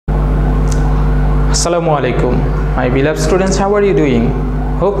Assalamu alaikum, my beloved students. How are you doing?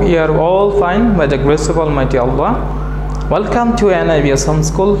 Hope you are all fine by the grace of Almighty Allah. Welcome to NIBS Home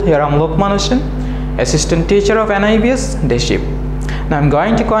School. Here I am Lokman, assistant teacher of NIBS day shift. Now I am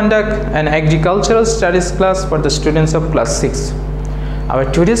going to conduct an agricultural studies class for the students of class 6. Our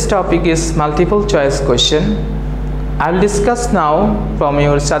today's topic is multiple choice question. I will discuss now from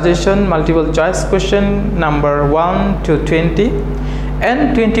your suggestion multiple choice question number 1 to 20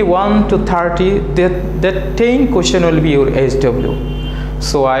 and 21 to 30. That 10 question will be your HW.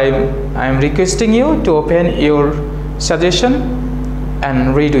 So I am requesting you to open your suggestion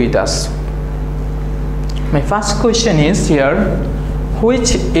and read with us. My first question is here: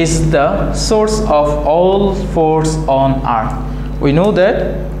 which is the source of all force on earth? We know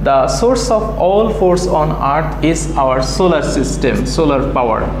that the source of all force on earth is our solar system, solar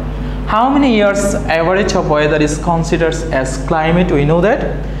power. How many years average of weather is considered as climate? We know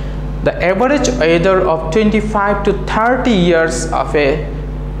that the average weather of 25 to 30 years of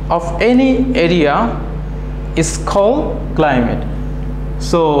any area is called climate.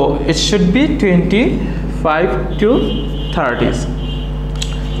 So it should be 25 to 30s.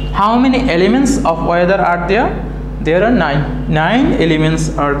 How many elements of weather are there? There are nine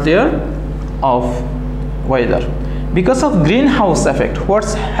elements are there of weather. Because of greenhouse effect,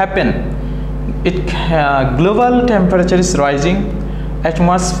 what's happened? Global temperature is rising,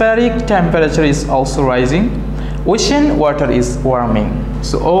 atmospheric temperature is also rising, ocean water is warming.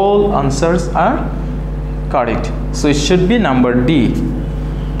 So all answers are correct. So it should be number D.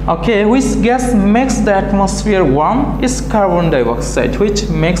 Okay, which gas makes the atmosphere warm? Is carbon dioxide, which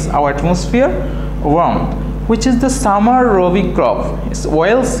makes our atmosphere warm. Which is the summer rabi crop? It's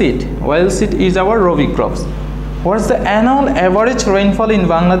oilseed. Oilseed is our rabi crops. What's the annual average rainfall in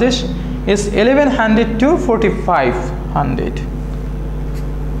Bangladesh? Is 1100 to 4500.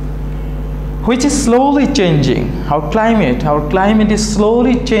 Which is slowly changing? Our climate is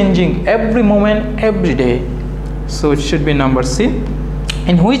slowly changing every moment, every day. So it should be number C.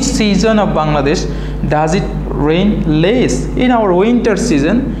 In which season of Bangladesh does it rain less? In our winter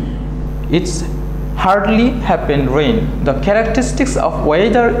season, it's hardly happen rain. The characteristics of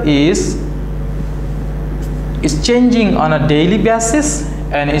weather is changing on a daily basis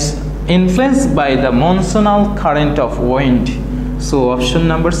and is influenced by the monsoonal current of wind. So option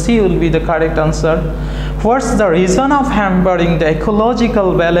number C will be the correct answer. What's the reason of hampering the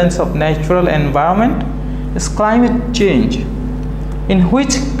ecological balance of natural environment? Is climate change. In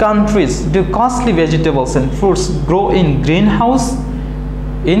which countries do costly vegetables and fruits grow in greenhouse?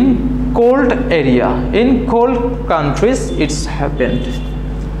 In cold area. In cold countries it's happened.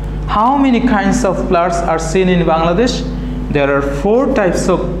 How many kinds of flowers are seen in Bangladesh? There are 4 types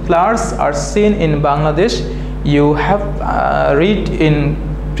of flowers are seen in Bangladesh. You have read in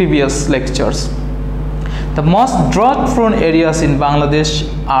previous lectures. The most drought-prone areas in Bangladesh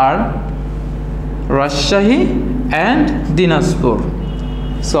are Rajshahi and Dinajpur.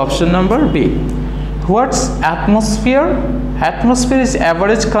 So option number B. What's atmosphere? Atmosphere is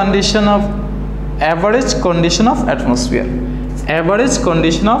average condition of atmosphere. Average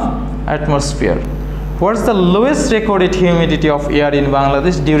condition of atmosphere. What's the lowest recorded humidity of air in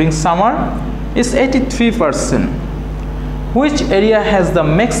Bangladesh during summer? Is 83%. Which area has the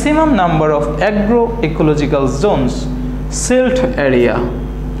maximum number of agroecological zones? Silt area.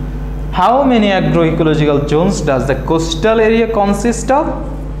 How many agroecological zones does the coastal area consist of?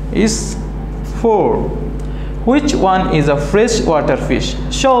 Is 4. Which one is a freshwater fish?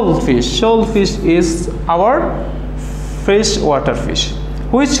 Shoalfish. Shoalfish is our freshwater fish.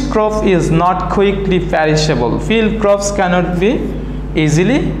 Which crop is not quickly perishable? Field crops cannot be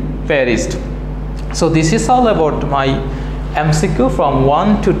easily perished. So this is all about my MCQ from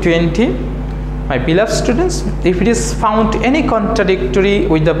 1 to 20. My beloved students, if it is found any contradictory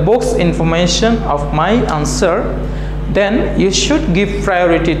with the box information of my answer, then you should give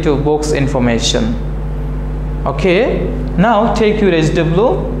priority to box information. Okay, now take your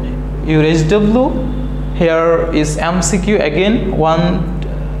HW. Your HW, here is MCQ again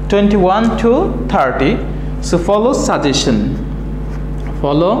 21 to 30. So follow suggestion.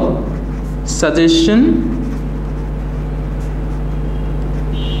 Follow suggestion.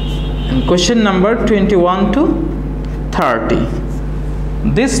 And question number 21 to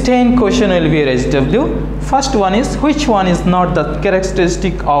 30. This 10 question will be HW. First one is, which one is not the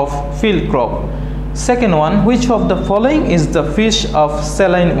characteristic of field crop? Second one, which of the following is the fish of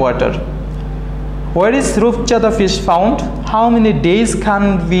saline water? Where is Rupchada fish found? How many days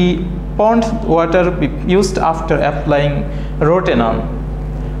can be pond water be used after applying rotenone?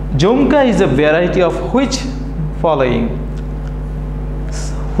 Jumka is a variety of which following?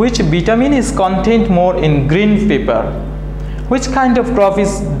 Which vitamin is contained more in green pepper? Which kind of crop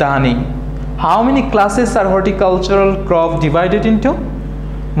is dhani? How many classes are horticultural crop divided into?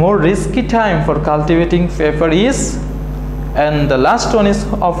 More risky time for cultivating pepper is? And the last one is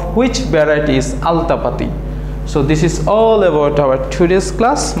of which variety is altapati? So this is all about our today's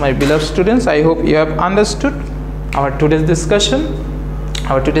class, my beloved students. I hope you have understood our today's discussion.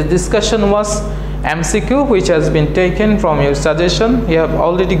 Our today's discussion was MCQ, which has been taken from your suggestion. You have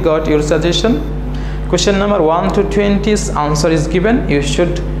already got your suggestion. Question number 1 to 20's answer is given. You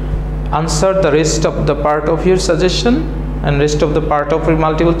should answer the rest of the part of your suggestion and rest of the part of your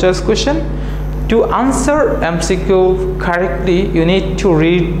multiple choice question. To answer MCQ correctly, you need to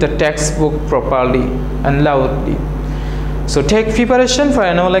read the textbook properly and loudly. So take preparation for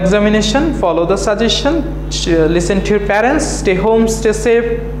annual examination, follow the suggestion, listen to your parents, stay home, stay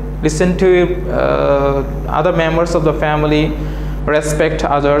safe, listen to other members of the family, respect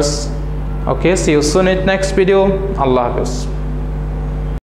others. Okay, see you soon in next video. Allah Hafiz.